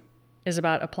system is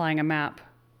about applying a map.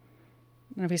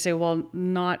 And if you say, well,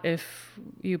 not if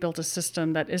you built a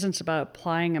system that isn't about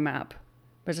applying a map,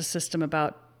 but it's a system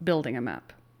about building a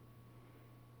map.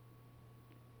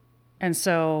 And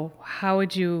so how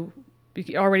would you...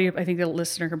 Already, I think the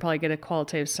listener can probably get a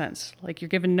qualitative sense. Like, you're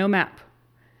given no map.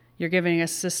 You're giving a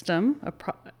system,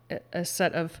 a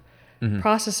set of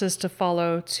processes to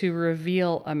follow to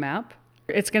reveal a map.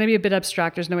 It's going to be a bit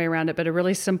abstract. There's no way around it. But a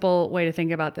really simple way to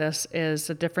think about this is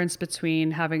the difference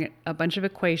between having a bunch of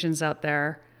equations out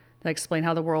there that explain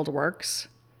how the world works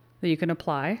that you can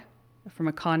apply, from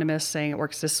economists saying it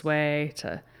works this way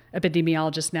to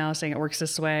epidemiologists now saying it works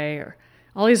this way, or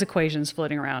all these equations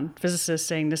floating around, physicists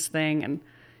saying this thing, and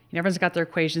everyone's got their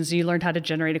equations. You learned how to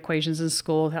generate equations in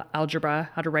school, algebra,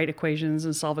 how to write equations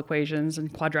and solve equations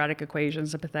and quadratic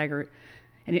equations and Pythagorean.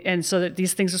 And so that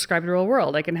these things describe the real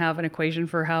world. I can have an equation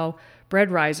for how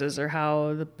bread rises or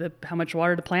how much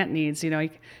water the plant needs. You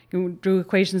can do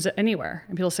equations anywhere.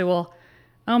 And people say, well,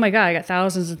 oh my God, I got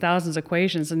thousands and thousands of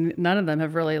equations and none of them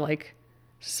have really like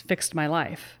fixed my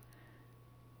life.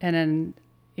 And then,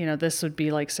 this would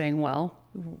be like saying, well,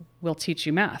 we'll teach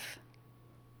you math.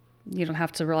 You don't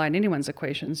have to rely on anyone's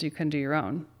equations. You can do your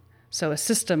own. So a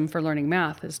system for learning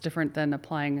math is different than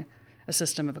applying a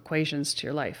system of equations to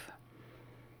your life.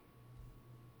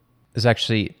 This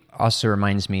actually also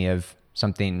reminds me of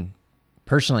something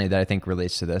personally that I think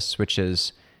relates to this, which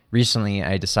is recently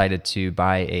I decided to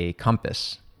buy a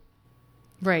compass.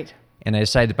 Right. And I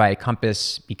decided to buy a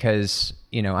compass because,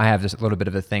 I have this little bit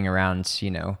of a thing around,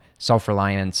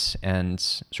 self-reliance and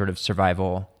sort of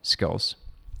survival skills.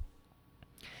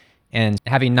 And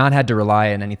having not had to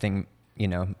rely on anything,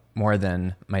 more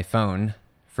than my phone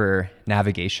for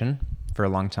navigation for a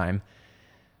long time,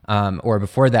 or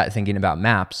before that thinking about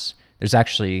maps, there's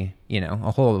actually,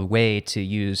 a whole way to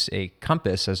use a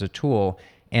compass as a tool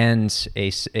and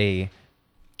a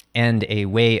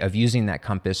way of using that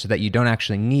compass so that you don't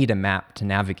actually need a map to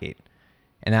navigate.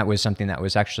 And that was something that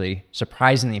was actually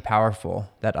surprisingly powerful,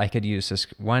 that I could use this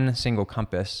one single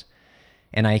compass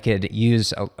and I could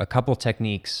use a couple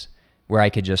techniques where I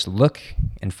could just look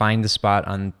and find the spot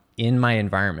in my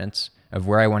environment of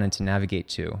where I wanted to navigate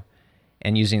to.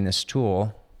 And using this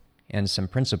tool and some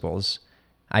principles,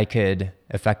 I could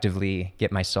effectively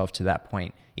get myself to that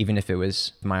point, even if it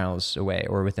was miles away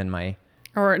or within my...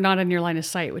 Or not in your line of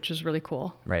sight, which is really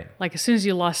cool. Right. Like as soon as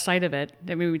you lost sight of it,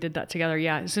 we did that together.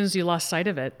 Yeah. As soon as you lost sight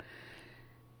of it,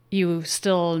 you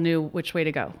still knew which way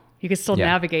to go. You could still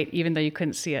navigate even though you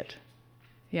couldn't see it.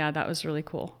 Yeah, that was really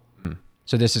cool.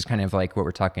 So this is kind of like what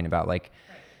we're talking about. Like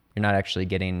you're not actually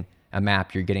getting a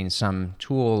map, you're getting some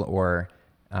tool or...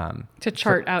 to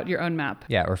chart out your own map.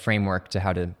 Yeah, or framework to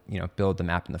how to, build the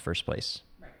map in the first place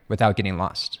without getting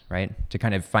lost, right? To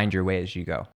kind of find your way as you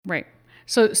go. Right.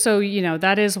 So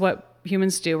that is what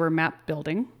humans do. We're map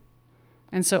building.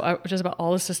 And so just about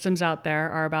all the systems out there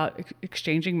are about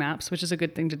exchanging maps, which is a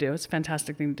good thing to do. It's a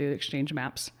fantastic thing to do, exchange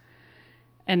maps.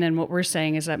 And then what we're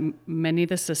saying is that many of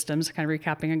the systems, kind of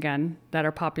recapping again, that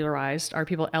are popularized are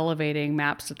people elevating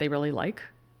maps that they really like.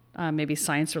 Maybe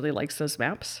science really likes those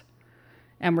maps.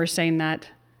 And we're saying that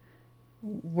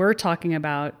we're talking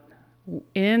about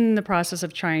in the process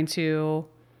of trying to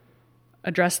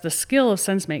address the skill of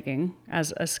sense making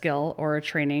as a skill or a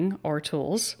training or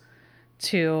tools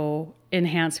to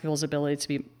enhance people's ability to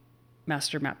be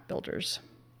master map builders.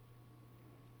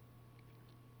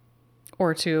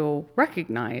 Or to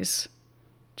recognize,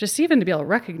 just even to be able to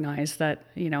recognize that,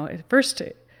 at first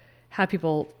to have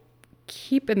people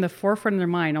keep in the forefront of their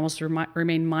mind, almost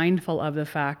remain mindful of the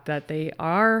fact that they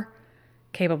are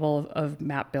capable of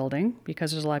map building,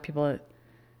 because there's a lot of people that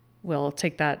will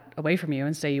take that away from you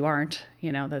and say you aren't.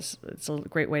 It's a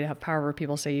great way to have power where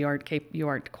people say you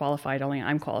aren't qualified, only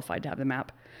I'm qualified to have the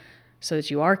map. So that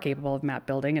you are capable of map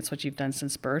building. It's what you've done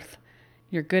since birth.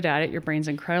 You're good at it. Your brain's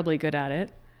incredibly good at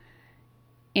it.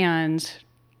 And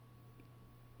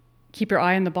keep your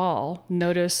eye on the ball.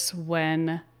 Notice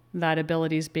when that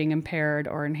ability is being impaired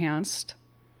or enhanced.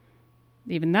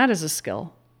 Even that is a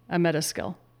skill, a meta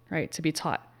skill, right? To be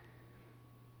taught.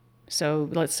 So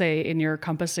let's say in your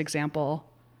compass example,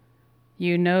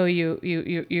 you're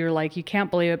like, you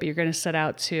can't believe it, but you're going to set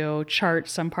out to chart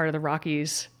some part of the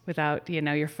Rockies without,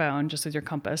 your phone, just with your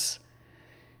compass.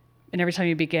 And every time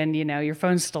you begin, your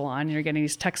phone's still on and you're getting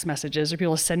these text messages or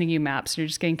people sending you maps and you're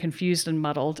just getting confused and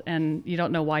muddled and you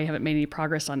don't know why you haven't made any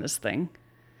progress on this thing.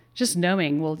 Just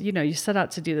knowing, well, you set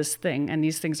out to do this thing and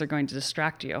these things are going to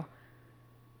distract you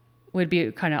would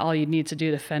be kind of all you need to do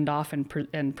to fend off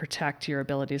and protect your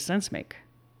ability to sense make.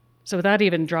 So without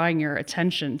even drawing your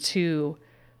attention to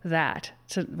that,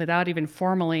 without even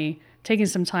formally taking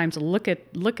some time to look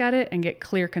at it and get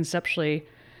clear conceptually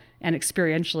and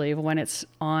experientially of when it's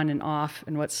on and off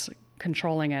and what's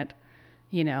controlling it,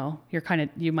 you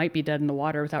might be dead in the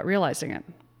water without realizing it.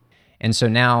 And so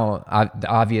now the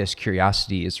obvious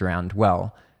curiosity is around,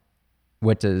 well,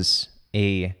 what does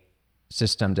a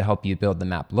system to help you build the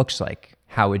map looks like?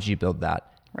 How would you build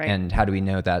that? Right. And how do we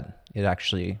know that it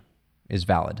actually is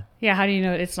valid? Yeah, how do you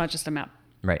know it's not just a map?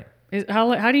 Right.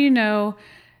 How do you know,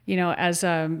 as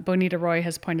Bonita Roy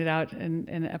has pointed out in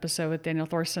an episode with Daniel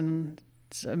Thorson,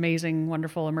 amazing,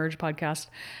 wonderful Emerge podcast,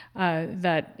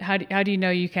 that how do you know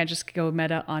you can't just go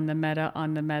meta on the meta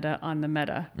on the meta on the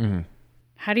meta? Mm-hmm.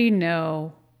 How do you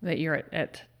know that you're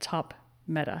at top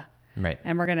meta? Right.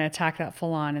 And we're going to attack that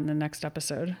full on in the next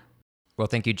episode. Well,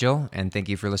 thank you, Jill, and thank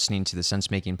you for listening to the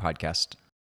Sensemaking podcast.